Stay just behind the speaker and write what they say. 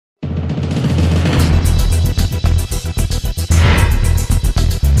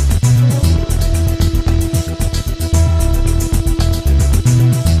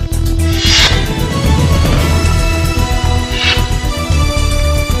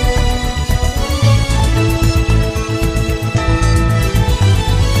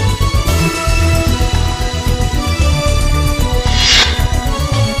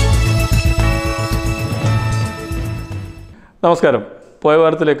നമസ്കാരം. പോയ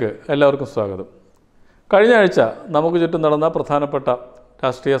വാരത്തിലേക്ക് എല്ലാവർക്കും സ്വാഗതം. കഴിഞ്ഞ ആഴ്ച നമുക്ക് ചുറ്റും നടന്ന പ്രധാനപ്പെട്ട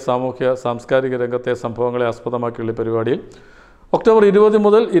രാഷ്ട്രീയ, സാമൂഹ്യ, സാംസ്കാരിക രംഗത്തെ സംഭവങ്ങളെ ആസ്പദമാക്കിയുള്ള പരിപാടിയിൽ ഒക്ടോബർ 20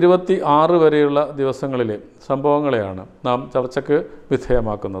 മുതൽ 26 വരെയുള്ള ദിവസങ്ങളിലെ സംഭവങ്ങളെയാണ് നാം ചർച്ചയ്ക്ക്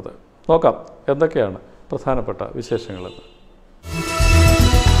വിധേയമാക്കുന്നത്. നോക്കാം എന്തൊക്കെയാണ് പ്രധാനപ്പെട്ട വിശേഷങ്ങളെന്ന്.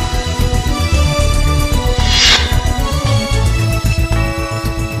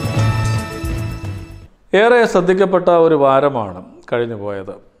 ഏറെ ശ്രദ്ധിക്കപ്പെട്ട ഒരു വാരമാണ് കഴിഞ്ഞു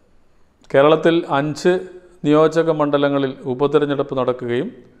പോയത്. കേരളത്തിൽ 5 നിയോജക മണ്ഡലങ്ങളിൽ ഉപതെരഞ്ഞെടുപ്പ് നടക്കുകയും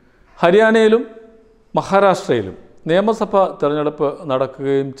ഹരിയാനയിലും മഹാരാഷ്ട്രയിലും നിയമസഭാ തെരഞ്ഞെടുപ്പ്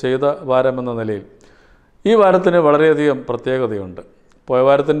നടക്കുകയും ചെയ്ത വാരമെന്ന നിലയിൽ ഈ വാരത്തിന് വളരെയധികം പ്രത്യേകതയുണ്ട്. പോയ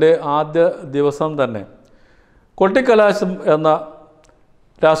വാരത്തിൻ്റെ ആദ്യ ദിവസം തന്നെ കൊട്ടിക്കലാശം എന്ന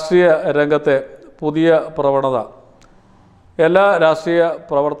രാഷ്ട്രീയ രംഗത്തെ പുതിയ പ്രവണത എല്ലാ രാഷ്ട്രീയ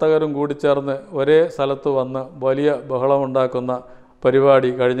പ്രവർത്തകരും കൂടി ചേർന്ന് ഒരേ സ്ഥലത്ത് വന്ന് വലിയ ബഹളമുണ്ടാക്കുന്ന പരിപാടി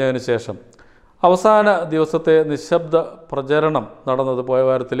കഴിഞ്ഞതിന് ശേഷം അവസാന ദിവസത്തെ നിശബ്ദ പ്രചരണം നടന്നത് പോയ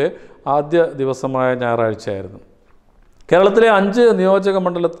വാരത്തിലെ ആദ്യ ദിവസമായ ഞായറാഴ്ചയായിരുന്നു. കേരളത്തിലെ 5 നിയോജക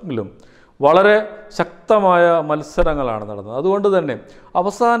മണ്ഡലത്തിലും വളരെ ശക്തമായ മത്സരങ്ങളാണ് നടന്നത്. അതുകൊണ്ട് തന്നെ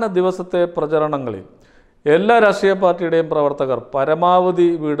അവസാന ദിവസത്തെ പ്രചരണങ്ങളിൽ എല്ലാ രാഷ്ട്രീയ പാർട്ടിയുടെയും പ്രവർത്തകർ പരമാവധി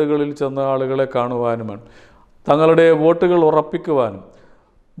വീടുകളിൽ ചെന്ന് ആളുകളെ കാണുവാനുമാണ്, തങ്ങളുടെ വോട്ടുകൾ ഉറപ്പിക്കുവാനും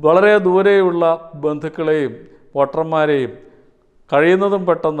വളരെ ദൂരെയുള്ള ബന്ധുക്കളെയും വോട്ടർമാരെയും കഴിയുന്നതും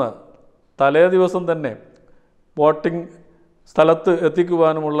പെട്ടെന്ന് തലേ ദിവസം തന്നെ വോട്ടിംഗ് സ്ഥലത്ത്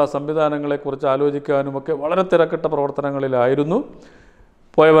എത്തിക്കുവാനുമുള്ള സംവിധാനങ്ങളെക്കുറിച്ച് ആലോചിക്കാനുമൊക്കെ വളരെ തിരക്കിട്ട പ്രവർത്തനങ്ങളിലായിരുന്നു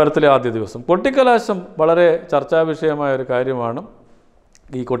പോയ വാരത്തിലെ ആദ്യ ദിവസം. കൊട്ടിക്കലാശം വളരെ ചർച്ചാ വിഷയമായ ഒരു കാര്യമാണ്.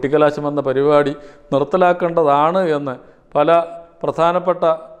 ഈ കൊട്ടിക്കലാശം എന്ന പരിപാടി നിർത്തലാക്കേണ്ടതാണ് എന്ന് പല പ്രധാനപ്പെട്ട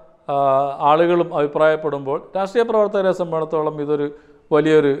ആളുകളും അഭിപ്രായപ്പെടുമ്പോൾ രാഷ്ട്രീയ പ്രവർത്തകരെ സംബന്ധിച്ചിടത്തോളം ഇതൊരു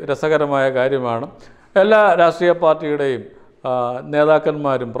വലിയൊരു രസകരമായ കാര്യമാണ്. എല്ലാ രാഷ്ട്രീയ പാർട്ടിയുടെയും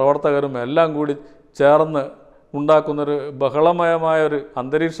നേതാക്കന്മാരും പ്രവർത്തകരും എല്ലാം കൂടി ചേർന്ന് ഉണ്ടാക്കുന്നൊരു ബഹളമയമായൊരു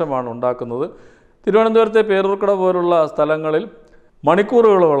അന്തരീക്ഷമാണ് ഉണ്ടാക്കുന്നത്. തിരുവനന്തപുരത്തെ പേരൂർക്കട പോലുള്ള സ്ഥലങ്ങളിൽ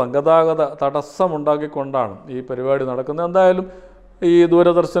മണിക്കൂറുകളോളം ഗതാഗത തടസ്സമുണ്ടാക്കിക്കൊണ്ടാണ് ഈ പരിപാടി നടക്കുന്നത്. എന്തായാലും ഈ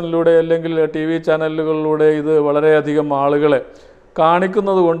ദൂരദർശനിലൂടെ അല്ലെങ്കിൽ TV ചാനലുകളിലൂടെ ഇത് വളരെയധികം ആളുകളെ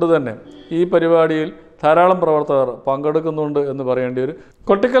കാണിക്കുന്നത് കൊണ്ട് തന്നെ ഈ പരിപാടിയിൽ ധാരാളം പ്രവർത്തകർ പങ്കെടുക്കുന്നുണ്ട് എന്ന് പറയേണ്ടി വരും.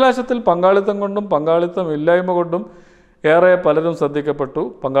 കൊട്ടിക്കലാശത്തിൽ പങ്കാളിത്തം കൊണ്ടും പങ്കാളിത്തം ഇല്ലായ്മ കൊണ്ടും ഏറെ പലരും ശ്രദ്ധിക്കപ്പെട്ടു.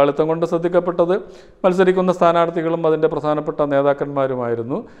 പങ്കാളിത്തം കൊണ്ട് ശ്രദ്ധിക്കപ്പെട്ടത് മത്സരിക്കുന്ന സ്ഥാനാർത്ഥികളും അതിൻ്റെ പ്രധാനപ്പെട്ട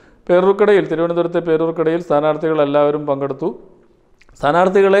നേതാക്കന്മാരുമായിരുന്നു. പേരൂർക്കടയിൽ, തിരുവനന്തപുരത്തെ പേരൂർക്കടയിൽ സ്ഥാനാർത്ഥികൾ എല്ലാവരും പങ്കെടുത്തു.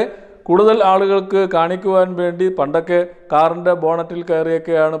 സ്ഥാനാർത്ഥികളെ കൂടുതൽ ആളുകൾക്ക് കാണിക്കുവാൻ വേണ്ടി പണ്ടൊക്കെ കാറിൻ്റെ ബോണറ്റിൽ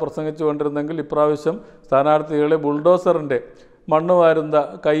കയറിയൊക്കെയാണ് പ്രസംഗിച്ചു കൊണ്ടിരുന്നെങ്കിൽ ഇപ്രാവശ്യം സ്ഥാനാർത്ഥികളെ ബുൾഡോസറിൻ്റെ മണ്ണ് വാരുന്ന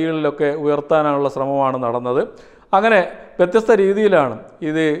കൈകളിലൊക്കെ ഉയർത്താനുള്ള ശ്രമമാണ് നടന്നത്. അങ്ങനെ വ്യത്യസ്ത രീതിയിലാണ്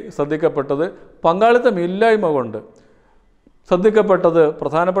ഇത് ശ്രദ്ധിക്കപ്പെട്ടത്. പങ്കാളിത്തമില്ലായ്മ കൊണ്ട് ശ്രദ്ധിക്കപ്പെട്ടത്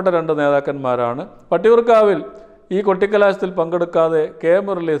പ്രധാനപ്പെട്ട 2 നേതാക്കന്മാരാണ്. വട്ടിയൂർക്കാവിൽ ഈ കൊട്ടിക്കലാശത്തിൽ പങ്കെടുക്കാതെ കെ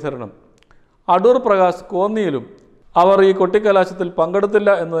മുരളീധരനും അടൂർ പ്രകാശ് കോന്നിയിലും അവർ ഈ കൊട്ടിക്കലാശത്തിൽ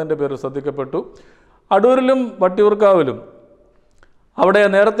പങ്കെടുത്തില്ല എന്നതിൻ്റെ പേരിൽ ശ്രദ്ധിക്കപ്പെട്ടു. അടൂരിലും വട്ടിയൂർക്കാവിലും അവിടെ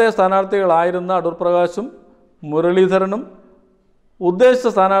നേരത്തെ സ്ഥാനാർത്ഥികളായിരുന്ന അടൂർ പ്രകാശും മുരളീധരനും ഉദ്ദേശിച്ച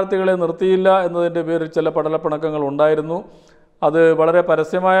സ്ഥാനാർത്ഥികളെ നിർത്തിയില്ല എന്നതിൻ്റെ പേരിൽ ചില പടലപ്പിണക്കങ്ങൾ ഉണ്ടായിരുന്നു. അത് വളരെ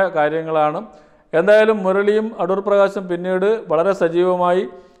പരസ്യമായ കാര്യങ്ങളാണ്. എന്തായാലും മുരളിയും അടൂർ പ്രകാശും പിന്നീട് വളരെ സജീവമായി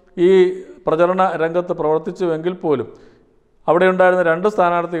ഈ പ്രചരണ രംഗത്ത് പ്രവർത്തിച്ചുവെങ്കിൽ പോലും അവിടെ ഉണ്ടായിരുന്ന 2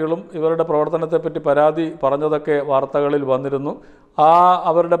 സ്ഥാനാർത്ഥികളും ഇവരുടെ പ്രവർത്തനത്തെപ്പറ്റി പരാതി പറഞ്ഞതൊക്കെ വാർത്തകളിൽ വന്നിരുന്നു.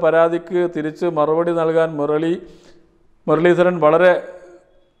 അവരുടെ പരാതിക്ക് തിരിച്ച് മറുപടി നൽകാൻ മുരളീധരൻ വളരെ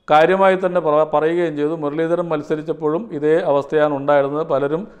കാര്യമായി തന്നെ പറയുകയും ചെയ്തു. മുരളീധരൻ മത്സരിച്ചപ്പോഴും ഇതേ അവസ്ഥയാണ് ഉണ്ടായിരുന്നത്.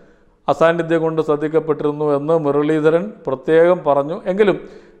 പലരും അസാന്നിധ്യം കൊണ്ട് ശ്രദ്ധിക്കപ്പെട്ടിരുന്നു എന്ന് മുരളീധരൻ പ്രത്യേകം പറഞ്ഞു. എങ്കിലും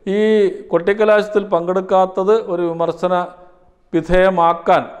ഈ കൊട്ടിക്കലാശത്തിൽ പങ്കെടുക്കാത്തത് ഒരു വിമർശന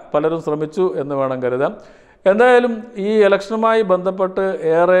വിധേയമാക്കാൻ പലരും ശ്രമിച്ചു എന്ന് വേണം കരുതാൻ. എന്തായാലും ഈ ഇലക്ഷനുമായി ബന്ധപ്പെട്ട്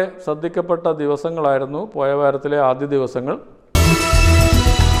ഏറെ ശ്രദ്ധിക്കപ്പെട്ട ദിവസങ്ങളായിരുന്നു പോയ വാരത്തിലെ ആദ്യ ദിവസങ്ങൾ.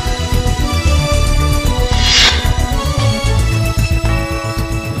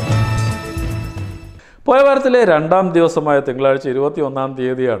 പോയ വാരത്തിലെ 2ാം ദിവസമായ തിങ്കളാഴ്ച 21-ാം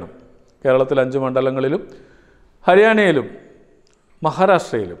തീയതിയാണ് കേരളത്തിൽ 5 മണ്ഡലങ്ങളിലും ഹരിയാനയിലും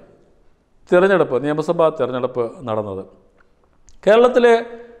മഹാരാഷ്ട്രയിലും നിയമസഭാ തിരഞ്ഞെടുപ്പ് നടന്നത്. കേരളത്തിലെ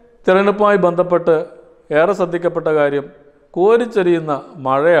തിരഞ്ഞെടുപ്പുമായി ബന്ധപ്പെട്ട് ഏറെ ശ്രദ്ധിക്കപ്പെട്ട കാര്യം കോരിച്ചൊരിയുന്ന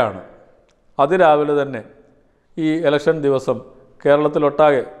മഴയാണ്. അതിരാവിലെ തന്നെ ഈ ഇലക്ഷൻ ദിവസം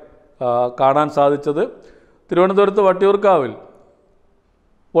കേരളത്തിലൊട്ടാകെ കാണാൻ സാധിച്ചത്. തിരുവനന്തപുരത്ത് വട്ടിയൂർക്കാവിൽ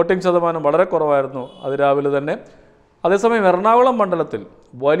വോട്ടിംഗ് ശതമാനം വളരെ കുറവായിരുന്നു അതിരാവിലെ തന്നെ. അതേസമയം എറണാകുളം മണ്ഡലത്തിൽ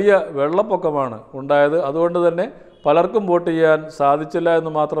വലിയ വെള്ളപ്പൊക്കമാണ് ഉണ്ടായത്. അതുകൊണ്ട് തന്നെ പലർക്കും വോട്ട് ചെയ്യാൻ സാധിച്ചില്ല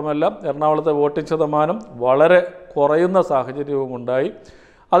എന്ന് മാത്രമല്ല എറണാകുളത്തെ വോട്ടിംഗ് ശതമാനം വളരെ കുറയുന്ന സാഹചര്യവും ഉണ്ടായി.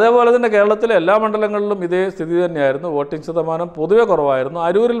 അതേപോലെ തന്നെ കേരളത്തിലെ എല്ലാ മണ്ഡലങ്ങളിലും ഇതേ സ്ഥിതി തന്നെയായിരുന്നു. വോട്ടിംഗ് ശതമാനം പൊതുവെ കുറവായിരുന്നു.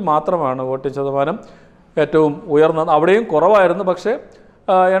 അരൂരിൽ മാത്രമാണ് വോട്ടിംഗ് ശതമാനം ഏറ്റവും ഉയർന്നത്. അവിടെയും കുറവായിരുന്നു, പക്ഷേ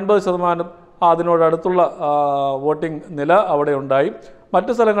 80% അതിനോടടുത്തുള്ള വോട്ടിംഗ് നില അവിടെ ഉണ്ടായി.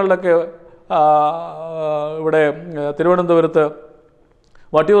 മറ്റ് സ്ഥലങ്ങളിലൊക്കെ ഇവിടെ തിരുവനന്തപുരത്ത്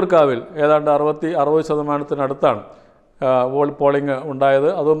വട്ടിയൂർക്കാവിൽ ഏതാണ്ട് 60% പോളിംഗ് ഉണ്ടായത്.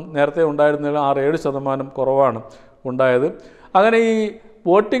 അതും നേരത്തെ ഉണ്ടായിരുന്നില്ല, 6-7% കുറവാണ് ഉണ്ടായത്. അങ്ങനെ ഈ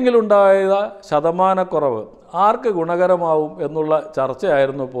വോട്ടിങ്ങിലുണ്ടായ ശതമാനക്കുറവ് ആർക്ക് ഗുണകരമാവും എന്നുള്ള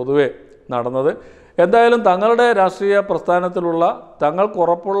ചർച്ചയായിരുന്നു പൊതുവെ നടന്നത്. എന്തായാലും തങ്ങളുടെ രാഷ്ട്രീയ പ്രസ്ഥാനത്തിലുള്ള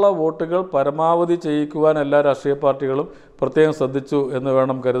തങ്ങൾക്കുറപ്പുള്ള വോട്ടുകൾ പരമാവധി ചെയ്യിക്കുവാൻ എല്ലാ രാഷ്ട്രീയ പാർട്ടികളും പ്രത്യേകം ശ്രദ്ധിച്ചു എന്ന്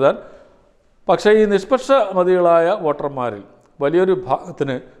വേണം കരുതാൻ. പക്ഷേ ഈ നിഷ്പക്ഷമതികളായ വോട്ടർമാരിൽ വലിയൊരു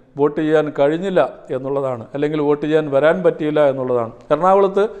ഭാഗത്തിന് വോട്ട് ചെയ്യാൻ കഴിഞ്ഞില്ല എന്നുള്ളതാണ്, അല്ലെങ്കിൽ വോട്ട് ചെയ്യാൻ വരാൻ പറ്റിയില്ല എന്നുള്ളതാണ്.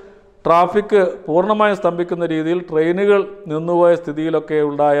 എറണാകുളത്ത് ട്രാഫിക് പൂർണ്ണമായും സ്തംഭിക്കുന്ന രീതിയിൽ ട്രെയിനുകൾ നിന്നുപോയ സ്ഥിതിയിലൊക്കെ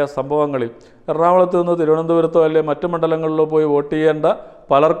ഉണ്ടായ സംഭവങ്ങളിൽ എറണാകുളത്ത് നിന്ന് തിരുവനന്തപുരത്തോ അല്ലെങ്കിൽ മറ്റു മണ്ഡലങ്ങളിലോ പോയി വോട്ട് ചെയ്യേണ്ട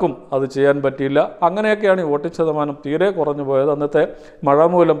പലർക്കും അത് ചെയ്യാൻ പറ്റിയില്ല. അങ്ങനെയൊക്കെയാണ് ഈ വോട്ടിംഗ് ശതമാനം തീരെ കുറഞ്ഞു പോയത്. അന്നത്തെ മഴ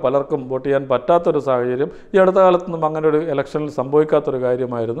മൂലം പലർക്കും വോട്ട് ചെയ്യാൻ പറ്റാത്തൊരു സാഹചര്യം ഈ അടുത്ത കാലത്തൊന്നും അങ്ങനെ ഒരു ഇലക്ഷനിൽ സംഭവിക്കാത്തൊരു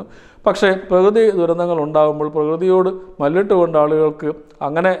കാര്യമായിരുന്നു. പക്ഷേ പ്രകൃതി ദുരന്തങ്ങൾ ഉണ്ടാകുമ്പോൾ പ്രകൃതിയോട് മല്ലിട്ടുകൊണ്ട് ആളുകൾക്ക്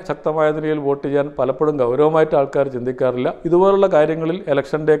അങ്ങനെ ശക്തമായ നിലയിൽ വോട്ട് ചെയ്യാൻ പലപ്പോഴും ഗൗരവമായിട്ട് ആൾക്കാർ ചിന്തിക്കാറില്ല. ഇതുപോലുള്ള കാര്യങ്ങളിൽ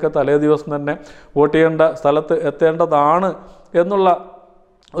ഇലക്ഷൻ്റെയൊക്കെ തലേ ദിവസം തന്നെ വോട്ട് ചെയ്യേണ്ട സ്ഥലത്ത് എത്തേണ്ടതാണ് എന്നുള്ള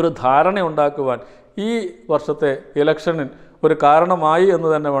ഒരു ധാരണ ഉണ്ടാക്കുവാൻ ഈ വർഷത്തെ ഇലക്ഷനിൽ ഒരു കാരണമായി എന്ന്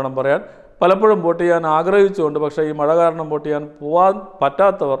തന്നെ വേണം പറയാൻ. പലപ്പോഴും വോട്ട് ചെയ്യാൻ ആഗ്രഹിച്ചുകൊണ്ട് പക്ഷേ ഈ മഴ കാരണം വോട്ട് ചെയ്യാൻ പോകാൻ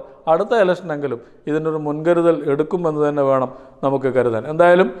പറ്റാത്തവർ അടുത്ത ഇലക്ഷനെങ്കിലും ഇതിനൊരു മുൻകരുതൽ എടുക്കുമെന്ന് തന്നെ വേണം നമുക്ക് കരുതാൻ.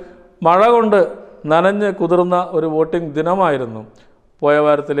 എന്തായാലും മഴ കൊണ്ട് നനഞ്ഞ് കുതിർന്ന ഒരു വോട്ടിംഗ് ദിനമായിരുന്നു പോയ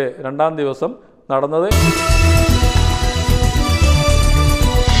വാരത്തിലെ 2-ാം ദിവസം നടന്നത്.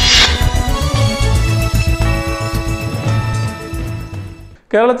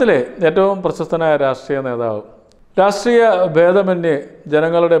 കേരളത്തിലെ ഏറ്റവും പ്രശസ്തനായ രാഷ്ട്രീയ നേതാവ്, രാഷ്ട്രീയ ഭേദമന്യേ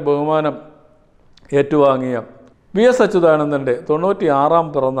ജനങ്ങളുടെ ബഹുമാനം ഏറ്റുവാങ്ങിയ VS അച്യുതാനന്ദൻ്റെ 96-ാം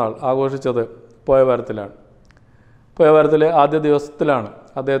പിറന്നാൾ ആഘോഷിച്ചത് പോയ വാരത്തിലാണ്. പോയ വാരത്തിലെ ആദ്യ ദിവസത്തിലാണ്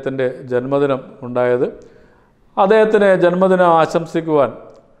അദ്ദേഹത്തിൻ്റെ ജന്മദിനം ഉണ്ടായത്. അദ്ദേഹത്തിന് ജന്മദിനം ആശംസിക്കുവാൻ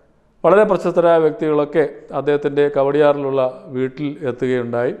വളരെ പ്രശസ്തരായ വ്യക്തികളൊക്കെ അദ്ദേഹത്തിൻ്റെ കവടിയാറിലുള്ള വീട്ടിൽ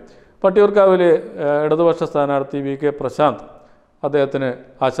എത്തുകയുണ്ടായി. വട്ടിയൂർക്കാവിലെ ഇടതുപക്ഷ സ്ഥാനാർത്ഥി VK പ്രശാന്ത് അദ്ദേഹത്തിന്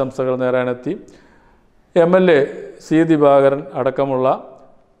ആശംസകൾ നേരാനെത്തി. MLA C ദിവാകരൻ അടക്കമുള്ള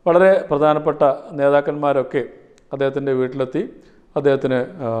വളരെ പ്രധാനപ്പെട്ട നേതാക്കന്മാരൊക്കെ അദ്ദേഹത്തിൻ്റെ വീട്ടിലെത്തി അദ്ദേഹത്തിന്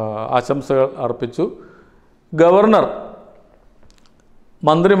ആശംസകൾ അർപ്പിച്ചു. ഗവർണർ,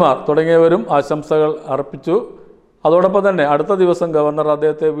 മന്ത്രിമാർ തുടങ്ങിയവരും ആശംസകൾ അർപ്പിച്ചു. അതോടൊപ്പം തന്നെ അടുത്ത ദിവസം ഗവർണർ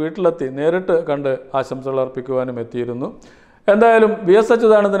അദ്ദേഹത്തെ വീട്ടിലെത്തി നേരിട്ട് കണ്ട് ആശംസകൾ അർപ്പിക്കുവാനും എത്തിയിരുന്നു. എന്തായാലും VS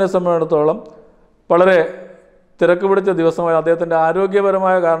അച്യുതാനന്ദനെ സംബന്ധിച്ചിടത്തോളം വളരെ തിരക്ക് പിടിച്ച ദിവസമായി. അദ്ദേഹത്തിൻ്റെ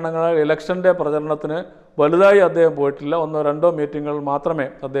ആരോഗ്യപരമായ കാരണങ്ങളാൽ ഇലക്ഷൻ്റെ പ്രചരണത്തിന് വലുതായി അദ്ദേഹം പോയിട്ടില്ല. 1-2 മീറ്റിങ്ങുകൾ മാത്രമേ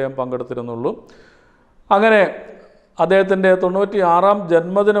അദ്ദേഹം പങ്കെടുത്തിരുന്നുള്ളൂ. അങ്ങനെ അദ്ദേഹത്തിൻ്റെ 96-ാം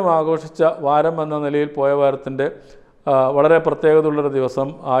ജന്മദിനം ആഘോഷിച്ച വാരം എന്ന നിലയിൽ പോയ വാരത്തിൻ്റെ വളരെ പ്രത്യേകതയുള്ളൊരു ദിവസം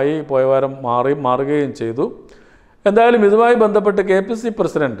ആയി പോയ വാരം മാറുകയും ചെയ്തു. എന്തായാലും ഇതുമായി ബന്ധപ്പെട്ട് KPC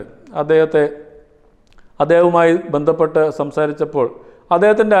പ്രസിഡൻറ്റ് അദ്ദേഹവുമായി ബന്ധപ്പെട്ട് സംസാരിച്ചപ്പോൾ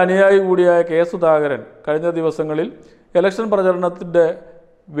അദ്ദേഹത്തിൻ്റെ അനുയായി കൂടിയായ K സുധാകരൻ കഴിഞ്ഞ ദിവസങ്ങളിൽ ഇലക്ഷൻ പ്രചരണത്തിൻ്റെ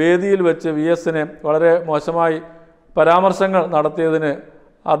വേദിയിൽ വെച്ച് VSനെ വളരെ മോശമായി പരാമർശങ്ങൾ നടത്തിയതിന്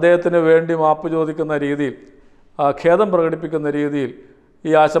അദ്ദേഹത്തിന് വേണ്ടി മാപ്പ് ചോദിക്കുന്ന രീതിയിൽ, ഖേദം പ്രകടിപ്പിക്കുന്ന രീതിയിൽ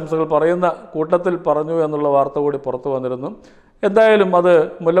ഈ ആശംസകൾ പറയുന്ന കൂട്ടത്തിൽ പറഞ്ഞു എന്നുള്ള വാർത്ത കൂടി പുറത്തു വന്നിരുന്നു. എന്തായാലും അത്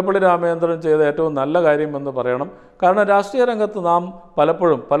മുല്ലപ്പള്ളി രാമചന്ദ്രൻ ചെയ്ത ഏറ്റവും നല്ല കാര്യമെന്ന് പറയണം. കാരണം രാഷ്ട്രീയ രംഗത്ത് നാം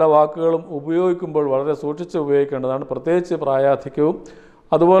പലപ്പോഴും പല വാക്കുകളും ഉപയോഗിക്കുമ്പോൾ വളരെ സൂക്ഷിച്ച് ഉപയോഗിക്കേണ്ടതാണ്. പ്രത്യേകിച്ച് പ്രായാധിക്യവും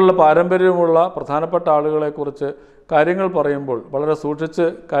അതുപോലുള്ള പാരമ്പര്യമുള്ള പ്രധാനപ്പെട്ട ആളുകളെക്കുറിച്ച് കാര്യങ്ങൾ പറയുമ്പോൾ വളരെ സൂക്ഷിച്ച്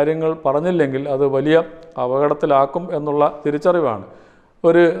കാര്യങ്ങൾ പറഞ്ഞില്ലെങ്കിൽ അത് വലിയ അപകടത്തിലാക്കും എന്നുള്ള തിരിച്ചറിവാണ്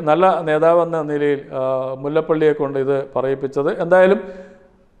ഒരു നല്ല നേതാവെന്ന നിലയിൽ മുല്ലപ്പള്ളിയെ കൊണ്ട് ഇത് പറയിപ്പിച്ചത്. എന്തായാലും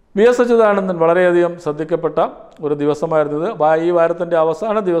VS അച്യുതാനന്ദൻ വളരെയധികം ശ്രദ്ധിക്കപ്പെട്ട ഒരു ദിവസമായിരുന്നത്. ഈ വാരത്തിൻ്റെ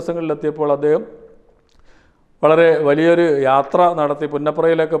അവസാന ദിവസങ്ങളിലെത്തിയപ്പോൾ അദ്ദേഹം വളരെ വലിയൊരു യാത്ര നടത്തി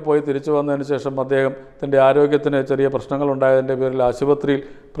പുന്നപ്രയിലൊക്കെ പോയി തിരിച്ചു വന്നതിന് ശേഷം അദ്ദേഹത്തിൻ്റെ ആരോഗ്യത്തിന് ചെറിയ പ്രശ്നങ്ങളുണ്ടായതിൻ്റെ പേരിൽ ആശുപത്രിയിൽ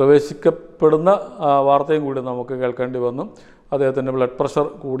പ്രവേശിക്കപ്പെടുന്ന വാർത്തയും കൂടി നമുക്ക് കേൾക്കേണ്ടി വന്നു. അദ്ദേഹത്തിൻ്റെ ബ്ലഡ് പ്രഷർ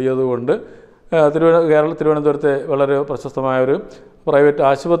കൂടിയതുകൊണ്ട് തിരുവനന്തപുരത്തെ വളരെ പ്രശസ്തമായൊരു പ്രൈവറ്റ്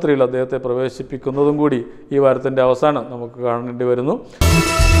ആശുപത്രിയിൽ അദ്ദേഹത്തെ പ്രവേശിപ്പിക്കുന്നതും കൂടി ഈ വാരത്തിൻ്റെ അവസാനം നമുക്ക് കാണേണ്ടി വരുന്നു.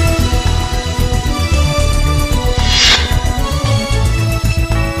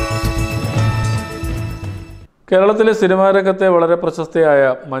 കേരളത്തിലെ സിനിമാ രംഗത്തെ വളരെ പ്രശസ്തയായ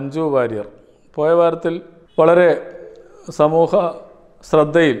മഞ്ജു വാര്യർ പോയ വാരത്തിൽ വളരെ സമൂഹ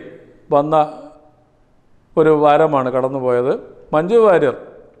ശ്രദ്ധയിൽ വന്ന ഒരു വാരമാണ് കടന്നുപോയത്. മഞ്ജു വാര്യർ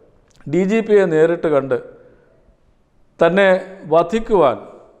DGPയെ നേരിട്ട് കണ്ട് തന്നെ വധിക്കുവാൻ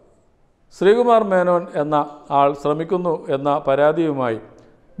ശ്രീകുമാർ മേനോൻ എന്ന ആൾ ശ്രമിക്കുന്നു എന്ന പരാതിയുമായി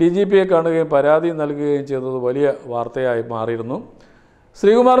DGPയെ കാണുകയും പരാതി നൽകുകയും ചെയ്തത് വലിയ വാർത്തയായി മാറിയിരുന്നു.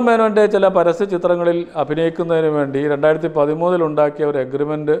 ശ്രീകുമാർ മേനോൻ്റെ ചില പരസ്യ ചിത്രങ്ങളിൽ അഭിനയിക്കുന്നതിന് വേണ്ടി 2013 ഉണ്ടാക്കിയ ഒരു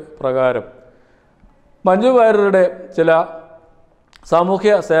എഗ്രിമെൻ്റ് പ്രകാരം മഞ്ജു വാര്യരുടെ ചില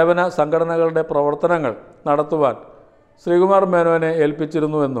സാമൂഹ്യ സേവന സംഘടനകളുടെ പ്രവർത്തനങ്ങൾ നടത്തുവാൻ ശ്രീകുമാർ മേനോനെ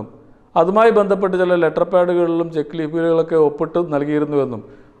ഏൽപ്പിച്ചിരുന്നുവെന്നും അതുമായി ബന്ധപ്പെട്ട് ചില ലെറ്റർ പാഡുകളിലും ചെക്ക് ലീഫുകളൊക്കെ ഒപ്പിട്ട് നൽകിയിരുന്നുവെന്നും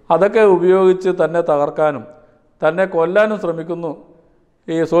അതൊക്കെ ഉപയോഗിച്ച് തന്നെ തകർക്കാനും തന്നെ കൊല്ലാനും ശ്രമിക്കുന്നു,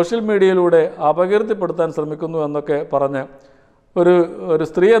 ഈ സോഷ്യൽ മീഡിയയിലൂടെ അപകീർത്തിപ്പെടുത്താൻ ശ്രമിക്കുന്നു എന്നൊക്കെ പറഞ്ഞ് ഒരു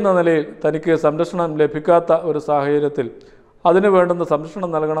സ്ത്രീ എന്ന നിലയിൽ തനിക്ക് സംരക്ഷണം ലഭിക്കാത്ത ഒരു സാഹചര്യത്തിൽ അതിന് വേണ്ടുന്ന സംരക്ഷണം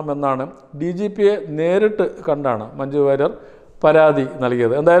നൽകണമെന്നാണ് DGPയെ നേരിട്ട് കണ്ടാണ് മഞ്ജു വാര്യർ പരാതി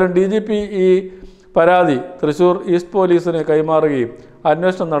നൽകിയത്. എന്തായാലും DGP ഈ പരാതി തൃശ്ശൂർ ഈസ്റ്റ് പോലീസിന് കൈമാറുകയും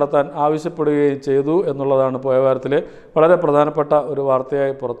അന്വേഷണം നടത്താൻ ആവശ്യപ്പെടുകയും ചെയ്തു എന്നുള്ളതാണ് പോയ വാരത്തിലെ വളരെ പ്രധാനപ്പെട്ട ഒരു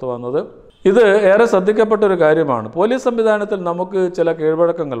വാർത്തയായി പുറത്തു വന്നത്. ഇത് ഏറെ ശ്രദ്ധിക്കപ്പെട്ട ഒരു കാര്യമാണ്. പോലീസ് സംവിധാനത്തിൽ നമുക്ക് ചില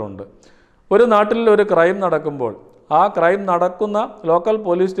കീഴ്വഴക്കങ്ങളുണ്ട്. ഒരു നാട്ടിൽ ഒരു ക്രൈം നടക്കുമ്പോൾ ആ ക്രൈം നടക്കുന്ന ലോക്കൽ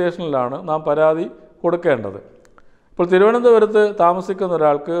പോലീസ് സ്റ്റേഷനിലാണ് നാം പരാതി കൊടുക്കേണ്ടത്. ഇപ്പോൾ തിരുവനന്തപുരത്ത് താമസിക്കുന്ന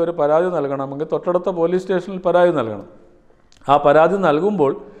ഒരാൾക്ക് ഒരു പരാതി നൽകണമെങ്കിൽ തൊട്ടടുത്ത പോലീസ് സ്റ്റേഷനിൽ പരാതി നൽകണം. ആ പരാതി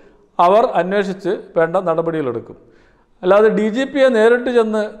നൽകുമ്പോൾ അവർ അന്വേഷിച്ച് വേണ്ട നടപടികളെടുക്കും. അല്ലാതെ DGPയെ നേരിട്ട്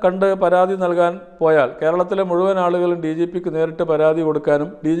ചെന്ന് കണ്ട് പരാതി നൽകാൻ പോയാൽ കേരളത്തിലെ മുഴുവൻ ആളുകളും DGPക്ക് നേരിട്ട് പരാതി കൊടുക്കാനും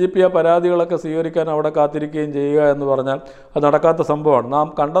DGP ആ പരാതികളൊക്കെ സ്വീകരിക്കാനും അവിടെ കാത്തിരിക്കുകയും ചെയ്യുക എന്ന് പറഞ്ഞാൽ അത് നടക്കാത്ത സംഭവമാണ്. നാം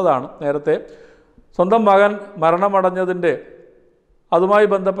കണ്ടതാണ്. നേരത്തെ സ്വന്തം മകൻ മരണമടഞ്ഞതിൻ്റെ അതുമായി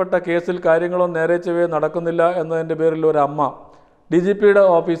ബന്ധപ്പെട്ട കേസിൽ കാര്യങ്ങളൊന്നും നേരെ ചൊവ്വേ നടക്കുന്നില്ല എന്നതിൻ്റെ പേരിൽ ഒരു അമ്മ DGPയുടെ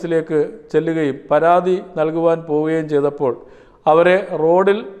ഓഫീസിലേക്ക് ചെല്ലുകയും പരാതി നൽകുവാൻ പോവുകയും ചെയ്തപ്പോൾ അവരെ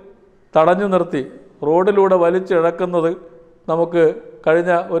റോഡിൽ തടഞ്ഞു നിർത്തി റോഡിലൂടെ വലിച്ചിഴക്കുന്നത് നമുക്ക്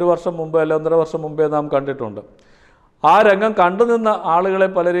കഴിഞ്ഞ ഒരു വർഷം മുമ്പ് അല്ല 1.5 വർഷം മുമ്പേ നാം കണ്ടിട്ടുണ്ട്. ആ രംഗം കണ്ടുനിന്ന ആളുകളെ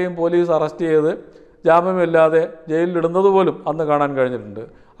പലരെയും പോലീസ് അറസ്റ്റ് ചെയ്ത് ജാമ്യമില്ലാതെ ജയിലിലിടുന്നത് പോലും അന്ന് കാണാൻ കഴിഞ്ഞിട്ടുണ്ട്.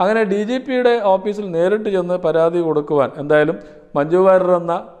 അങ്ങനെ DGPയുടെ ഓഫീസിൽ നേരിട്ട് ചെന്ന് പരാതി കൊടുക്കുവാൻ എന്തായാലും മഞ്ജു വാര്യർ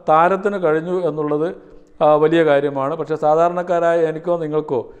എന്ന താരത്തിന് കഴിഞ്ഞു എന്നുള്ളത് വലിയ കാര്യമാണ്. പക്ഷേ സാധാരണക്കാരായ എനിക്കോ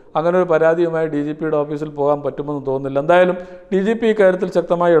നിങ്ങൾക്കോ അങ്ങനെ ഒരു പരാതിയുമായി DGPയുടെ ഓഫീസിൽ പോകാൻ പറ്റുമെന്ന് തോന്നുന്നില്ല. എന്തായാലും DGP ഇക്കാര്യത്തിൽ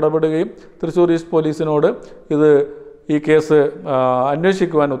ശക്തമായി ഇടപെടുകയും തൃശ്ശൂർ ഈസ്റ്റ് പോലീസിനോട് ഈ കേസ്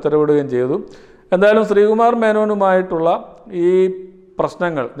അന്വേഷിക്കുവാൻ ഉത്തരവിടുകയും ചെയ്തു. എന്തായാലും ശ്രീകുമാർ മേനോനുമായിട്ടുള്ള ഈ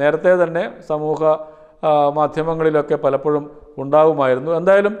പ്രശ്നങ്ങൾ നേരത്തെ തന്നെ സമൂഹ മാധ്യമങ്ങളിലൊക്കെ പലപ്പോഴും ഉണ്ടാകുമായിരുന്നു.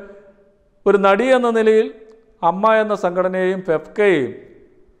 എന്തായാലും ഒരു നടി എന്ന നിലയിൽ അമ്മ എന്ന സംഘടനയെയും ഫെഫ്കയെയും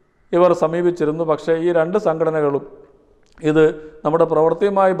ഇവർ സമീപിച്ചിരുന്നു. പക്ഷേ ഈ രണ്ട് സംഘടനകളും ഇത് നമ്മുടെ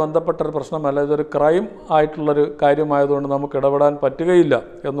പ്രവൃത്തിയുമായി ബന്ധപ്പെട്ട ഒരു പ്രശ്നമല്ല, ഇതൊരു ക്രൈം ആയിട്ടുള്ളൊരു കാര്യമായതുകൊണ്ട് നമുക്ക് ഇടപെടാൻ പറ്റുകയില്ല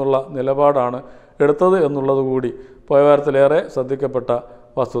എന്നുള്ള നിലപാടാണ് എടുത്തത് എന്നുള്ളത് കൂടി പോയ വാരത്തിലേറെ ശ്രദ്ധിക്കപ്പെട്ട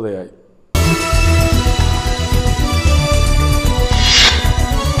വസ്തുതയായി.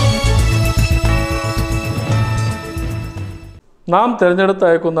 നാം തിരഞ്ഞെടുത്ത്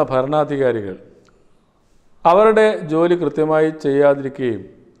അയക്കുന്ന ഭരണാധികാരികൾ അവരുടെ ജോലി കൃത്യമായി ചെയ്യാതിരിക്കുകയും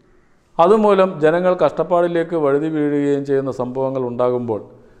അതുമൂലം ജനങ്ങൾ കഷ്ടപ്പാടിലേക്ക് വഴുതി വീഴുകയും ചെയ്യുന്ന സംഭവങ്ങൾ ഉണ്ടാകുമ്പോൾ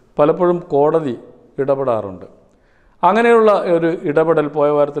പലപ്പോഴും കോടതി ഇടപെടാറുണ്ട്. അങ്ങനെയുള്ള ഒരു ഇടപെടൽ പോയ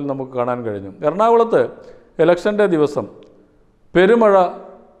വാരത്തിൽ നമുക്ക് കാണാൻ കഴിഞ്ഞു. എറണാകുളത്ത് ഇലക്ഷൻ്റെ ദിവസം പെരുമഴ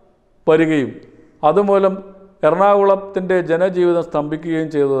വരികയും അതുമൂലം എറണാകുളത്തിൻ്റെ ജനജീവിതം സ്തംഭിക്കുകയും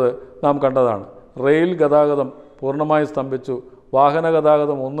ചെയ്തത് നാം കണ്ടതാണ്. റെയിൽ ഗതാഗതം പൂർണ്ണമായി സ്തംഭിച്ചു. വാഹന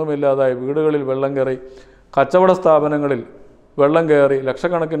ഗതാഗതം ഒന്നുമില്ലാതായി. വീടുകളിൽ വെള്ളം കയറി, കച്ചവട സ്ഥാപനങ്ങളിൽ വെള്ളം കയറി,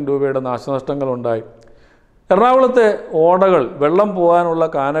 ലക്ഷക്കണക്കിന് രൂപയുടെ നാശനഷ്ടങ്ങളുണ്ടായി. എറണാകുളത്തെ ഓടകൾ, വെള്ളം പോകാനുള്ള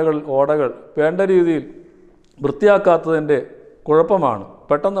കാനകൾ, ഓടകൾ വേണ്ട രീതിയിൽ വൃത്തിയാക്കാത്തതിൻ്റെ കുഴപ്പമാണ്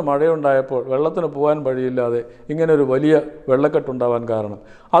പെട്ടെന്ന് മഴയുണ്ടായപ്പോൾ വെള്ളത്തിന് പോകാൻ വഴിയില്ലാതെ ഇങ്ങനൊരു വലിയ വെള്ളക്കെട്ടുണ്ടാവാൻ കാരണം.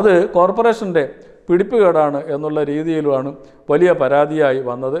 അത് കോർപ്പറേഷൻ്റെ പിടിപ്പുകേടാണ് എന്നുള്ള രീതിയിലുമാണ് വലിയ പരാതിയായി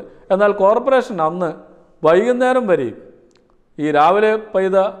വന്നത്. എന്നാൽ കോർപ്പറേഷൻ അന്ന് വൈകുന്നേരം വരെയും ഈ രാവിലെ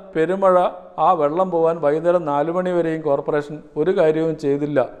പെയ്ത പെരുമഴ ആ വെള്ളം പോകാൻ വൈകുന്നേരം 4 മണി വരെയും കോർപ്പറേഷൻ ഒരു കാര്യവും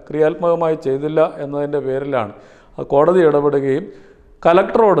ചെയ്തില്ല, ക്രിയാത്മകമായി ചെയ്തില്ല എന്നതിൻ്റെ പേരിലാണ് കോടതി ഇടപെടുകയും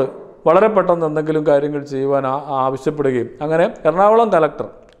കലക്ടറോട് വളരെ പെട്ടെന്ന് എന്തെങ്കിലും കാര്യങ്ങൾ ചെയ്യുവാൻ ആവശ്യപ്പെടുകയും അങ്ങനെ എറണാകുളം കലക്ടർ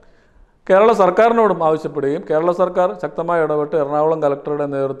കേരള സർക്കാരിനോടും ആവശ്യപ്പെടുകയും കേരള സർക്കാർ ശക്തമായി ഇടപെട്ട് എറണാകുളം കലക്ടറുടെ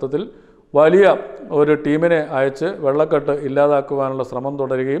നേതൃത്വത്തിൽ വലിയ ഒരു ടീമിനെ അയച്ച് വെള്ളക്കെട്ട് ഇല്ലാതാക്കുവാനുള്ള ശ്രമം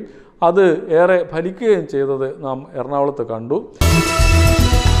തുടരുകയും അത് ഏറെ ഫലിക്കുകയും ചെയ്തത് നാം എറണാകുളത്ത് കണ്ടു.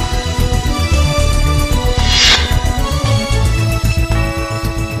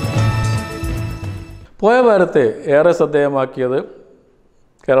 പോയ വാരത്തെ ഏറെ ശ്രദ്ധേയമാക്കിയത്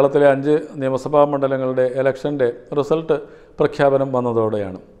കേരളത്തിലെ 5 നിയമസഭാ മണ്ഡലങ്ങളുടെ ഇലക്ഷൻ്റെ റിസൾട്ട് പ്രഖ്യാപനം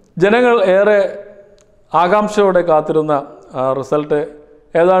വന്നതോടെയാണ്. ജനങ്ങൾ ഏറെ ആകാംക്ഷയോടെ കാത്തിരുന്ന റിസൾട്ട്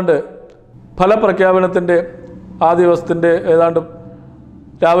ഏതാണ്ട് ഫലപ്രഖ്യാപനത്തിൻ്റെ ആ ദിവസത്തിൻ്റെ ഏതാണ്ട്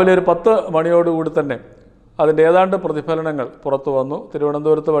രാവിലെ ഒരു 10 മണിയോടുകൂടി തന്നെ അതിൻ്റെ ഏതാണ്ട് പ്രതിഫലനങ്ങൾ പുറത്തു വന്നു.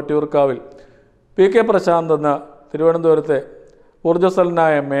 തിരുവനന്തപുരത്ത് വട്ടിയൂർക്കാവിൽ PK പ്രശാന്ത് എന്ന തിരുവനന്തപുരത്തെ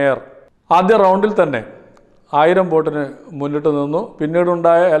ഊർജ്ജസ്വലനായ മേയർ ആദ്യ റൗണ്ടിൽ തന്നെ 1000 വോട്ടിന് മുന്നിട്ട് നിന്നു.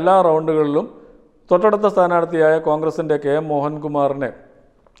 പിന്നീടുണ്ടായ എല്ലാ റൗണ്ടുകളിലും തൊട്ടടുത്ത സ്ഥാനാർത്ഥിയായ കോൺഗ്രസിൻ്റെ KM മോഹൻകുമാറിനെ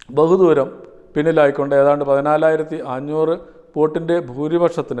ബഹുദൂരം പിന്നിലായിക്കൊണ്ട് ഏതാണ്ട് 14,500 വോട്ടിൻ്റെ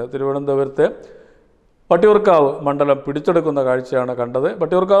ഭൂരിപക്ഷത്തിന് തിരുവനന്തപുരത്തെ വട്ടിയൂർക്കാവ് മണ്ഡലം പിടിച്ചെടുക്കുന്ന കാഴ്ചയാണ് കണ്ടത്.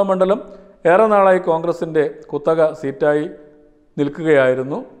 വട്ടിയൂർക്കാവ് മണ്ഡലം ഏറെ നാളായി കോൺഗ്രസിൻ്റെ കുത്തക സീറ്റായി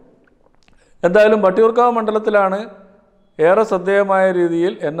നിൽക്കുകയായിരുന്നു. എന്തായാലും വട്ടിയൂർക്കാവ് മണ്ഡലത്തിലാണ് ഏറെ ശ്രദ്ധേയമായ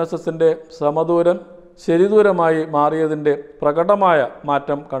രീതിയിൽ NSSൻ്റെ സമദൂരം ശരിദൂരമായി മാറിയതിൻ്റെ പ്രകടമായ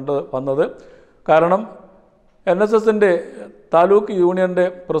മാറ്റം കണ്ടു വന്നത്. കാരണം NSSൻ്റെ താലൂക്ക് യൂണിയൻ്റെ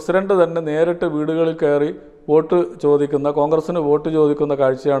പ്രസിഡന്റ് തന്നെ നേരിട്ട് വീടുകളിൽ കയറി വോട്ട് ചോദിക്കുന്ന, കോൺഗ്രസ്സിന് വോട്ട് ചോദിക്കുന്ന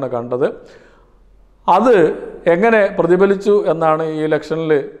കാഴ്ചയാണ് കണ്ടത്. അത് എങ്ങനെ പ്രതിഫലിച്ചു എന്നാണ് ഈ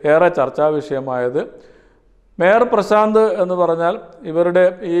ഇലക്ഷനിൽ ഏറെ ചർച്ചാ വിഷയമായത്. മേയർ പ്രശാന്ത് എന്ന് പറഞ്ഞാൽ ഇവരുടെ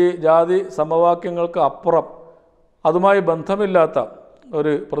ഈ ജാതി സമവാക്യങ്ങൾക്ക് അപ്പുറം അതുമായി ബന്ധമില്ലാത്ത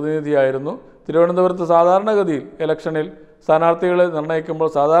ഒരു പ്രതിനിധിയായിരുന്നു. തിരുവനന്തപുരത്ത് സാധാരണഗതിയിൽ ഇലക്ഷനിൽ സ്ഥാനാർത്ഥികളെ നിർണ്ണയിക്കുമ്പോൾ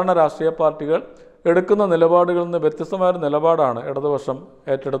സാധാരണ രാഷ്ട്രീയ പാർട്ടികൾ എടുക്കുന്ന നിലപാടുകളിൽ നിന്ന് വ്യത്യസ്തമായ നിലപാടാണ് ഇടതുപക്ഷം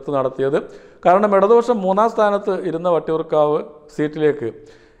ഏറ്റെടുത്ത് നടത്തിയത്. കാരണം ഇടതുപക്ഷം 3ാം സ്ഥാനത്ത് ഇരുന്ന വട്ടിയൂർക്കാവ് സീറ്റിലേക്ക്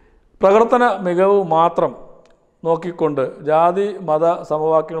പ്രവർത്തന മികവ് മാത്രം നോക്കിക്കൊണ്ട് ജാതി മത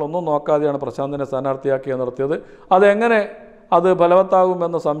സമവാക്യങ്ങളൊന്നും നോക്കാതെയാണ് പ്രശാന്തിനെ സ്ഥാനാർത്ഥിയാക്കി നിർത്തിയത്. അതെങ്ങനെ അത്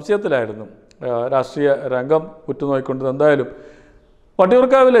ഫലവത്താകുമെന്ന സംശയത്തിലായിരുന്നു രാഷ്ട്രീയ രംഗം ഉറ്റുനോക്കിക്കൊണ്ടത്. എന്തായാലും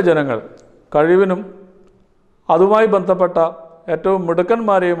വട്ടിയൂർക്കാവിലെ ജനങ്ങൾ കഴിവിനും അതുമായി ബന്ധപ്പെട്ട ഏറ്റവും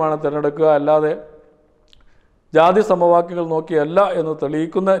മിടുക്കന്മാരെയുമാണ് തിരഞ്ഞെടുക്കുക, അല്ലാതെ ജാതി സമവാക്യങ്ങൾ നോക്കിയല്ല എന്ന്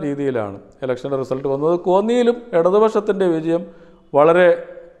തെളിയിക്കുന്ന രീതിയിലാണ് ഇലക്ഷൻ്റെ റിസൾട്ട് വന്നത്. കോന്നിയിലും ഇടതുപക്ഷത്തിൻ്റെ വിജയം വളരെ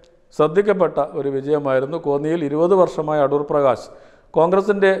ശ്രദ്ധിക്കപ്പെട്ട ഒരു വിജയമായിരുന്നു. കോന്നിയിൽ 20 വർഷമായി അടൂർ പ്രകാശ്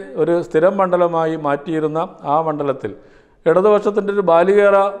കോൺഗ്രസിൻ്റെ ഒരു സ്ഥിരം മണ്ഡലമായി മാറ്റിയിരുന്ന ആ മണ്ഡലത്തിൽ ഇടതുപക്ഷത്തിൻ്റെ ഒരു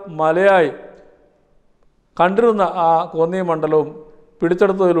ബാലികേറ മലയായി കണ്ടിരുന്ന ആ കോന്നി മണ്ഡലവും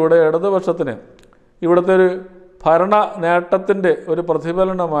പിടിച്ചെടുത്തതിലൂടെ ഇടതുപക്ഷത്തിന് ഇവിടുത്തെ ഒരു ഭരണ നേട്ടത്തിൻ്റെ ഒരു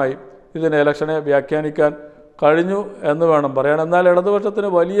പ്രതിഫലനമായി ഇതിന് ഇലക്ഷനെ വ്യാഖ്യാനിക്കാൻ കഴിഞ്ഞു എന്ന് വേണം പറയാൻ. എന്നാൽ ഇടതുപക്ഷത്തിന്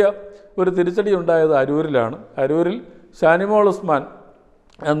വലിയ ഒരു തിരിച്ചടി ഉണ്ടായത് അരൂരിലാണ്. അരൂരിൽ ഷാനിമോൾ ഉസ്മാൻ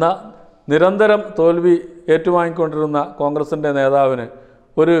എന്ന നിരന്തരം തോൽവി ഏറ്റുവാങ്ങിക്കൊണ്ടിരുന്ന കോൺഗ്രസിൻ്റെ നേതാവിന്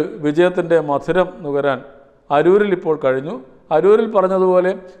ഒരു വിജയത്തിൻ്റെ മധുരം നുകരാൻ അരൂരിൽ ഇപ്പോൾ കഴിഞ്ഞു. അരൂരിൽ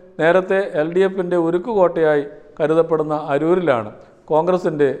പറഞ്ഞതുപോലെ നേരത്തെ LDFൻ്റെ ഉരുക്കുകോട്ടയായി കരുതപ്പെടുന്ന അരൂരിലാണ്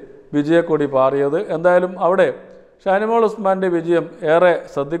കോൺഗ്രസിൻ്റെ വിജയക്കൊടി പാറിയത്. എന്തായാലും അവിടെ ഷാനിമോൾ ഉസ്മാൻ്റെ വിജയം ഏറെ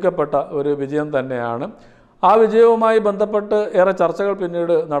ശ്രദ്ധിക്കപ്പെട്ട ഒരു വിജയം തന്നെയാണ്. ആ വിജയവുമായി ബന്ധപ്പെട്ട് ഏറെ ചർച്ചകൾ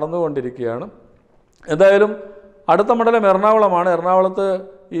പിന്നീട് നടന്നുകൊണ്ടിരിക്കുകയാണ്. എന്തായാലും അടുത്ത മണ്ഡലം എറണാകുളമാണ്. എറണാകുളത്ത്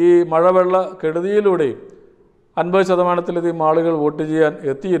ഈ മഴവെള്ള കെടുതിയിലൂടെയും 50%-ലധികം ആളുകൾ വോട്ട് ചെയ്യാൻ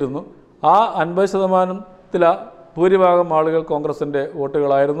എത്തിയിരുന്നു. ആ 50%-ൽ ഭൂരിഭാഗം ആളുകൾ കോൺഗ്രസിൻ്റെ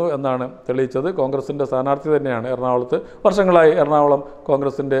വോട്ടുകളായിരുന്നു എന്നാണ് തെളിയിച്ചത്. കോൺഗ്രസിൻ്റെ സ്ഥാനാർത്ഥി തന്നെയാണ് എറണാകുളത്ത്. വർഷങ്ങളായി എറണാകുളം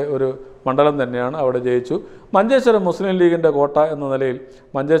കോൺഗ്രസിൻ്റെ ഒരു മണ്ഡലം തന്നെയാണ്, അവിടെ ജയിച്ചു. മഞ്ചേശ്വരം മുസ്ലിം ലീഗിൻ്റെ കോട്ട എന്ന നിലയിൽ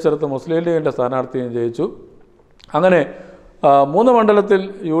മഞ്ചേശ്വരത്ത് മുസ്ലിം ലീഗിൻ്റെ സ്ഥാനാർത്ഥിയും ജയിച്ചു. അങ്ങനെ 3 മണ്ഡലത്തിൽ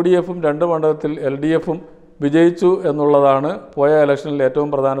UDFും 2 മണ്ഡലത്തിൽ LDFും വിജയിച്ചു എന്നുള്ളതാണ് പോയ ഇലക്ഷനിൽ ഏറ്റവും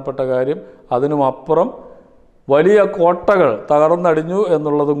പ്രധാനപ്പെട്ട കാര്യം. അതിനുമപ്പുറം വലിയ കോട്ടകൾ തകർന്നടിഞ്ഞു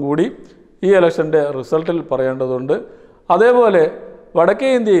എന്നുള്ളതും കൂടി ഈ ഇലക്ഷൻ്റെ റിസൾട്ടിൽ പറയേണ്ടതുണ്ട്. അതേപോലെ വടക്കേ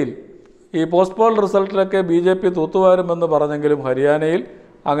ഇന്ത്യയിൽ ഈ പോസ്റ്റ്പോൾ റിസൾട്ടിലൊക്കെ BJP തൂത്തുവാരുമെന്ന് പറഞ്ഞെങ്കിലും ഹരിയാനയിൽ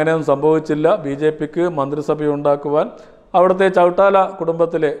അങ്ങനെയൊന്നും സംഭവിച്ചില്ല. BJPക്ക് മന്ത്രിസഭയുണ്ടാക്കുവാൻ അവിടുത്തെ ചൗട്ടാല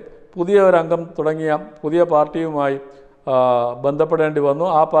കുടുംബത്തിലെ പുതിയ ഒരംഗം തുടങ്ങിയ പുതിയ പാർട്ടിയുമായി ബന്ധപ്പെടേണ്ടി വന്നു.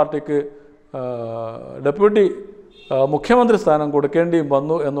 ആ പാർട്ടിക്ക് ഡെപ്യൂട്ടി മുഖ്യമന്ത്രി സ്ഥാനം കൊടുക്കേണ്ടിയും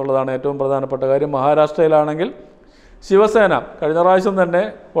വന്നു എന്നുള്ളതാണ് ഏറ്റവും പ്രധാനപ്പെട്ട കാര്യം. മഹാരാഷ്ട്രയിലാണെങ്കിൽ ശിവസേന കഴിഞ്ഞ പ്രാവശ്യം തന്നെ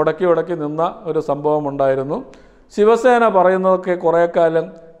ഉടക്കി നിന്ന ഒരു സംഭവം ഉണ്ടായിരുന്നു. ശിവസേന പറയുന്നതൊക്കെ കുറേ കാലം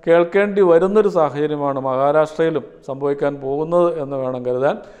കേൾക്കേണ്ടി വരുന്നൊരു സാഹചര്യമാണ് മഹാരാഷ്ട്രയിലും സംഭവിക്കാൻ പോകുന്നത് എന്ന് വേണം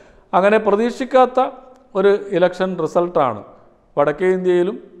കരുതാൻ. അങ്ങനെ പ്രതീക്ഷിക്കാത്ത ഒരു ഇലക്ഷൻ റിസൾട്ടാണ് വടക്കേ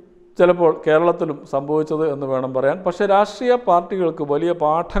ഇന്ത്യയിലും ചിലപ്പോൾ കേരളത്തിലും സംഭവിച്ചത് എന്ന് വേണം പറയാൻ. പക്ഷേ രാഷ്ട്രീയ പാർട്ടികൾക്ക് വലിയ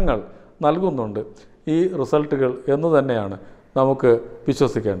പാഠങ്ങൾ നൽകുന്നുണ്ട് ഈ റിസൾട്ടുകൾ എന്ന് തന്നെയാണ് നമുക്ക്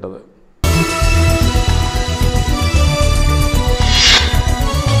വിശ്വസിക്കേണ്ടത്.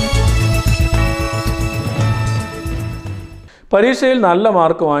 പരീക്ഷയിൽ നല്ല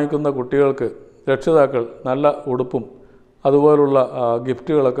മാർക്ക് വാങ്ങിക്കുന്ന കുട്ടികൾക്ക് രക്ഷിതാക്കൾ നല്ല ഉടുപ്പും അതുപോലുള്ള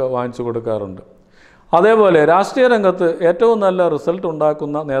ഗിഫ്റ്റുകളൊക്കെ വാങ്ങിച്ചു കൊടുക്കാറുണ്ട്. അതേപോലെ രാഷ്ട്രീയ രംഗത്ത് ഏറ്റവും നല്ല റിസൾട്ട്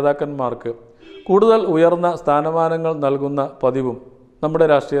ഉണ്ടാക്കുന്ന നേതാക്കന്മാർക്ക് കൂടുതൽ ഉയർന്ന സ്ഥാനമാനങ്ങൾ നൽകുന്ന പതിവും നമ്മുടെ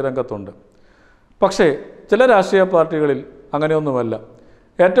രാഷ്ട്രീയ രംഗത്തുണ്ട്. പക്ഷേ ചില രാഷ്ട്രീയ പാർട്ടികളിൽ അങ്ങനെയൊന്നുമല്ല.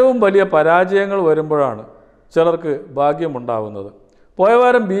 ഏറ്റവും വലിയ പരാജയങ്ങൾ വരുമ്പോഴാണ് ചിലർക്ക് ഭാഗ്യമുണ്ടാകുന്നത്. പോയ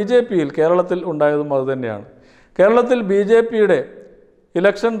വാരം BJPയിൽ കേരളത്തിൽ ഉണ്ടായതും അതുതന്നെയാണ്. കേരളത്തിൽ BJPയുടെ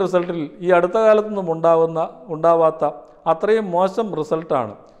ഇലക്ഷൻ റിസൾട്ടിൽ ഈ അടുത്ത കാലത്തൊന്നും ഉണ്ടാവാത്ത അത്രയും മോശം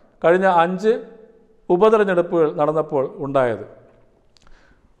റിസൾട്ടാണ് കഴിഞ്ഞ 5 ഉപതെരഞ്ഞെടുപ്പുകൾ നടന്നപ്പോൾ ഉണ്ടായത്.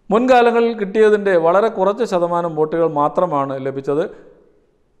 മുൻകാലങ്ങളിൽ കിട്ടിയതിൻ്റെ വളരെ കുറച്ച് ശതമാനം വോട്ടുകൾ മാത്രമാണ് ലഭിച്ചത്.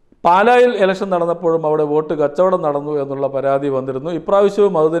 പാലായിൽ ഇലക്ഷൻ നടന്നപ്പോഴും അവിടെ വോട്ട് കച്ചവടം നടന്നു എന്നുള്ള പരാതി വന്നിരുന്നു.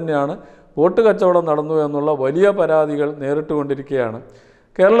 ഇപ്രാവശ്യവും അതുതന്നെയാണ്, വോട്ട് കച്ചവടം നടന്നു എന്നുള്ള വലിയ പരാതികൾ നേരിട്ടുകൊണ്ടിരിക്കുകയാണ്.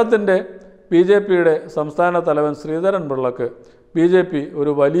 കേരളത്തിൻ്റെ BJPയുടെ സംസ്ഥാന തലവൻ ശ്രീധരൻ പിള്ളക്ക് BJP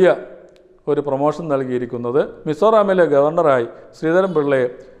ഒരു വലിയ പ്രൊമോഷൻ നൽകിയിരിക്കുന്നത് മിസോറാമിലെ ഗവർണറായി ശ്രീധരൻ പിള്ളയെ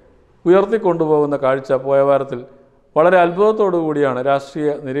ഉയർത്തിക്കൊണ്ടുപോകുന്ന കാഴ്ച പോയ വാരത്തിൽ വളരെ അത്ഭുതത്തോടു കൂടിയാണ് രാഷ്ട്രീയ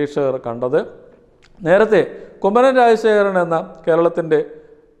നിരീക്ഷകർ കണ്ടത്. നേരത്തെ കുമ്മനം രാജശേഖരൻ എന്ന കേരളത്തിൻ്റെ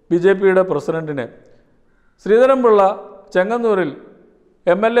BJPയുടെ പ്രസിഡന്റിനെ ശ്രീധരൻ പിള്ള ചെങ്ങന്നൂരിൽ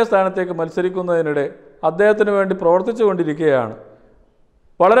MLA സ്ഥാനത്തേക്ക് മത്സരിക്കുന്നതിനിടെ അദ്ദേഹത്തിന് വേണ്ടി പ്രവർത്തിച്ചു കൊണ്ടിരിക്കുകയാണ്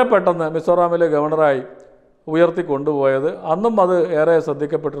വളരെ പെട്ടെന്ന് മിസോറാമിലെ ഗവർണറായി ഉയർത്തിക്കൊണ്ടുപോയത്. അന്നും അത് ഏറെ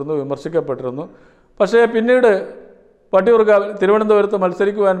ശ്രദ്ധിക്കപ്പെട്ടിരുന്നു, വിമർശിക്കപ്പെട്ടിരുന്നു. പക്ഷേ പിന്നീട് വട്ടിയൂർക്കാവിൽ തിരുവനന്തപുരത്ത്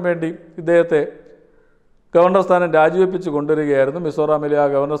മത്സരിക്കുവാൻ വേണ്ടി ഇദ്ദേഹത്തെ ഗവർണർ സ്ഥാനം രാജിവെപ്പിച്ച് കൊണ്ടുവരികയായിരുന്നു. മിസോറാമിലെ ആ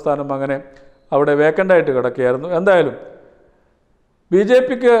ഗവർണർ സ്ഥാനം അങ്ങനെ അവിടെ വേക്കൻ്റായിട്ട് കിടക്കുകയായിരുന്നു. എന്തായാലും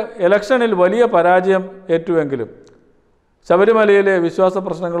BJPക്ക് ഇലക്ഷനിൽ വലിയ പരാജയം ഏറ്റുവെങ്കിലും ശബരിമലയിലെ വിശ്വാസ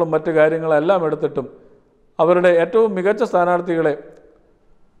പ്രശ്നങ്ങളും മറ്റു കാര്യങ്ങളെല്ലാം എടുത്തിട്ടും അവരുടെ ഏറ്റവും മികച്ച സ്ഥാനാർത്ഥികളെ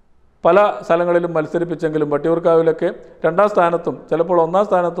പല സ്ഥലങ്ങളിലും മത്സരിപ്പിച്ചെങ്കിലും വട്ടിയൂർക്കാവിലൊക്കെ 2ാം സ്ഥാനത്തും ചിലപ്പോൾ 1ാം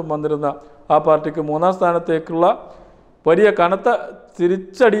സ്ഥാനത്തും വന്നിരുന്ന ആ പാർട്ടിക്ക് 3ാം സ്ഥാനത്തേക്കുള്ള വലിയ കനത്ത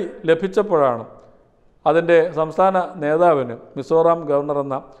തിരിച്ചടി ലഭിച്ചപ്പോഴാണ് അതിൻ്റെ സംസ്ഥാന നേതാവിന് മിസോറാം ഗവർണർ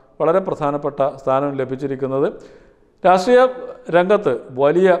എന്ന വളരെ പ്രധാനപ്പെട്ട സ്ഥാനം ലഭിച്ചിരിക്കുന്നത്. രാഷ്ട്രീയ രംഗത്ത്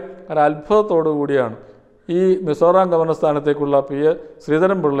വലിയ ഒരത്ഭുതത്തോടു കൂടിയാണ് ഈ മിസോറാം ഗവർണർ സ്ഥാനത്തേക്കുള്ള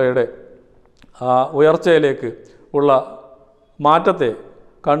ശ്രീധരൻ പിള്ളയുടെ ഉയർച്ചയിലേക്ക് ഉള്ള മാറ്റത്തെ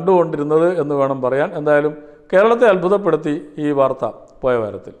കണ്ടുകൊണ്ടിരുന്നത് എന്ന് വേണം പറയാൻ. എന്തായാലും കേരളത്തെ അത്ഭുതപ്പെടുത്തി ഈ വാർത്ത പോയ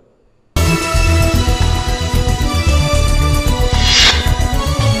വാരത്തിൽ.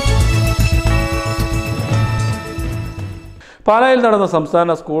 പാലായിൽ നടന്ന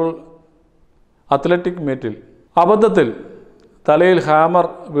സംസ്ഥാന സ്കൂൾ അത്ലറ്റിക് മീറ്റിൽ അബദ്ധത്തിൽ തലയിൽ ഹാമർ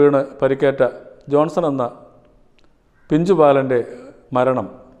വീണ് പരിക്കേറ്റ ജോൺസൺ എന്ന പിഞ്ചുബാലൻ്റെ മരണം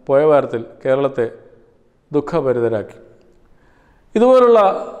പോയ വാരത്തിൽ കേരളത്തെ ദുഃഖഭരിതരാക്കി. ഇതുപോലുള്ള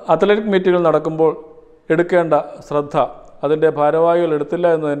അത്ലറ്റിക് മീറ്റുകൾ നടക്കുമ്പോൾ എടുക്കേണ്ട ശ്രദ്ധ അതിൻ്റെ ഭാരവാഹികൾ എടുത്തില്ല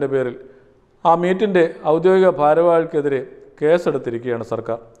എന്നതിൻ്റെ പേരിൽ ആ മീറ്റിൻ്റെ ഔദ്യോഗിക ഭാരവാഹികൾക്കെതിരെ കേസെടുത്തിരിക്കുകയാണ്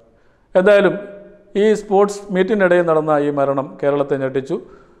സർക്കാർ. എന്തായാലും ഈ സ്പോർട്സ് മീറ്റിനിടയിൽ നടന്ന ഈ മരണം കേരളത്തെ ഞെട്ടിച്ചു.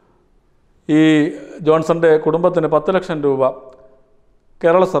 ഈ ജോൺസന്റെ കുടുംബത്തിന് 10 ലക്ഷം രൂപ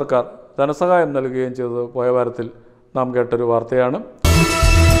കേരള സർക്കാർ ധനസഹായം നൽകുകയും ചെയ്തത് പോയ വാരത്തിൽ നാം കേട്ടൊരു വാർത്തയാണ്.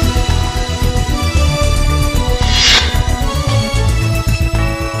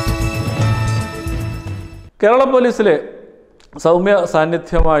 കേരള പോലീസിലെ സൗമ്യ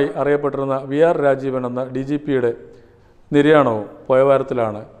സാന്നിധ്യമായി അറിയപ്പെട്ടിരുന്ന VR രാജീവൻ എന്ന DGPയുടെ നിര്യാണവും പോയ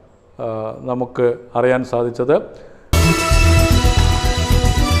വാരത്തിലാണ് നമുക്ക് അറിയാൻ സാധിച്ചത്.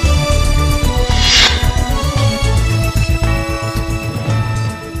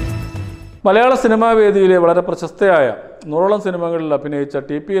 മലയാള സിനിമാ വേദിയിലെ വളരെ പ്രശസ്തയായ 100ഓളം സിനിമകളിൽ അഭിനയിച്ച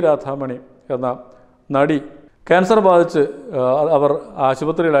TP രാധാമണി എന്ന നടി ക്യാൻസർ ബാധിച്ച് അവർ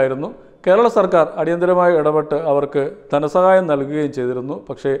ആശുപത്രിയിലായിരുന്നു. കേരള സർക്കാർ അടിയന്തരമായി ഇടപെട്ട് അവർക്ക് ധനസഹായം നൽകുകയും ചെയ്തിരുന്നു.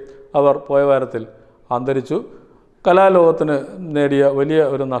 പക്ഷേ അവർ പോയ വാരത്തിൽ അന്തരിച്ചു. കലാലോകത്തിന് നേടിയ വലിയ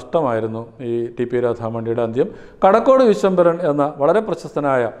ഒരു നഷ്ടമായിരുന്നു ഈ TP രാധാമണിയുടെ അന്ത്യം. കടക്കോട് വിശ്വംഭരൻ എന്ന വളരെ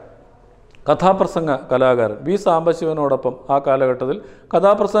പ്രശസ്തനായ കഥാപ്രസംഗ കലാകാരൻ V സാംബശിവനോടൊപ്പം ആ കാലഘട്ടത്തിൽ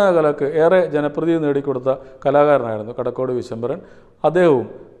കഥാപ്രസംഗ കലക്ക് ഏറെ ജനപ്രീതി നേടിക്കൊടുത്ത കലാകാരനായിരുന്നു കടക്കോട് വിശ്വംഭരൻ. അദ്ദേഹവും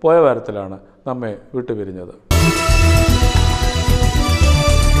പോയ വാരത്തിലാണ് നമ്മെ വിട്ടുപിരിഞ്ഞത്.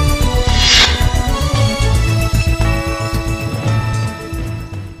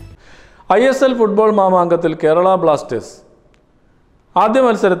 ISL ഫുട്ബോൾ മാമാങ്കത്തിൽ കേരള ബ്ലാസ്റ്റേഴ്സ് ആദ്യ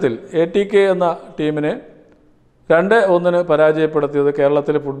മത്സരത്തിൽ ATK എന്ന ടീമിനെ 2-1 പരാജയപ്പെടുത്തിയത്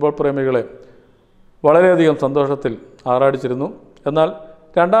കേരളത്തിലെ ഫുട്ബോൾ പ്രേമികളെ വളരെയധികം സന്തോഷത്തിൽ ആറാടിച്ചിരുന്നു. എന്നാൽ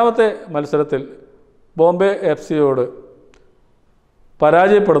രണ്ടാമത്തെ മത്സരത്തിൽ ബോംബെ FCയോട്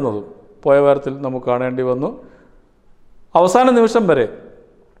പരാജയപ്പെടുന്നതും പോയ വാരത്തിൽ നമുക്ക് കാണേണ്ടി വന്നു. അവസാന നിമിഷം വരെ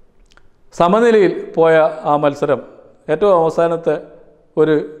സമനിലയിൽ പോയ ആ മത്സരം ഏറ്റവും അവസാനത്തെ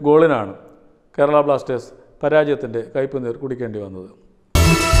ഒരു ഗോളിനാണ് കേരള ബ്ലാസ്റ്റേഴ്സ് പരാജയത്തിൻ്റെ കയ്പുനീർ കുടിക്കേണ്ടി വന്നത്.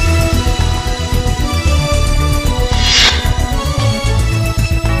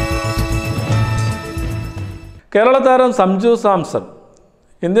 കേരള താരം സഞ്ജു സാംസൺ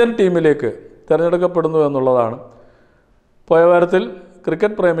ഇന്ത്യൻ ടീമിലേക്ക് തിരഞ്ഞെടുക്കപ്പെടുന്നു എന്നുള്ളതാണ് പോയ വാരത്തിൽ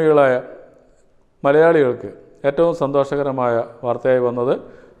ക്രിക്കറ്റ് പ്രേമികളായ മലയാളികൾക്ക് ഏറ്റവും സന്തോഷകരമായ വാർത്തയായി വന്നത്.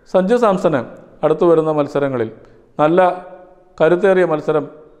 സഞ്ജു സാംസന് അടുത്തു വരുന്ന മത്സരങ്ങളിൽ നല്ല കരുത്തേറിയ മത്സരം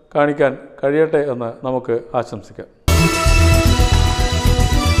കാണിക്കാൻ കഴിയട്ടെ എന്ന് നമുക്ക് ആശംസിക്കാം.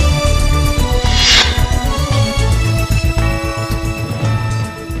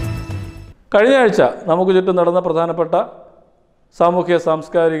 കഴിഞ്ഞ ആഴ്ച നമുക്ക് ചുറ്റും നടന്ന പ്രധാനപ്പെട്ട സാമൂഹ്യ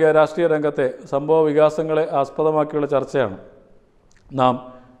സാംസ്കാരിക രാഷ്ട്രീയ രംഗത്തെ സംഭവ വികാസങ്ങളെ ആസ്പദമാക്കിയുള്ള ചർച്ചയാണ് നാം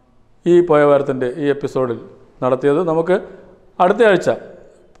ഈ പോയ വാരത്തിൻ്റെ ഈ എപ്പിസോഡിൽ നടത്തിയത്. നമുക്ക് അടുത്ത ആഴ്ച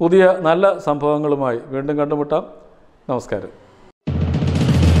പുതിയ നല്ല സംഭവങ്ങളുമായി വീണ്ടും കണ്ടുമുട്ടാം. നമസ്കാരം.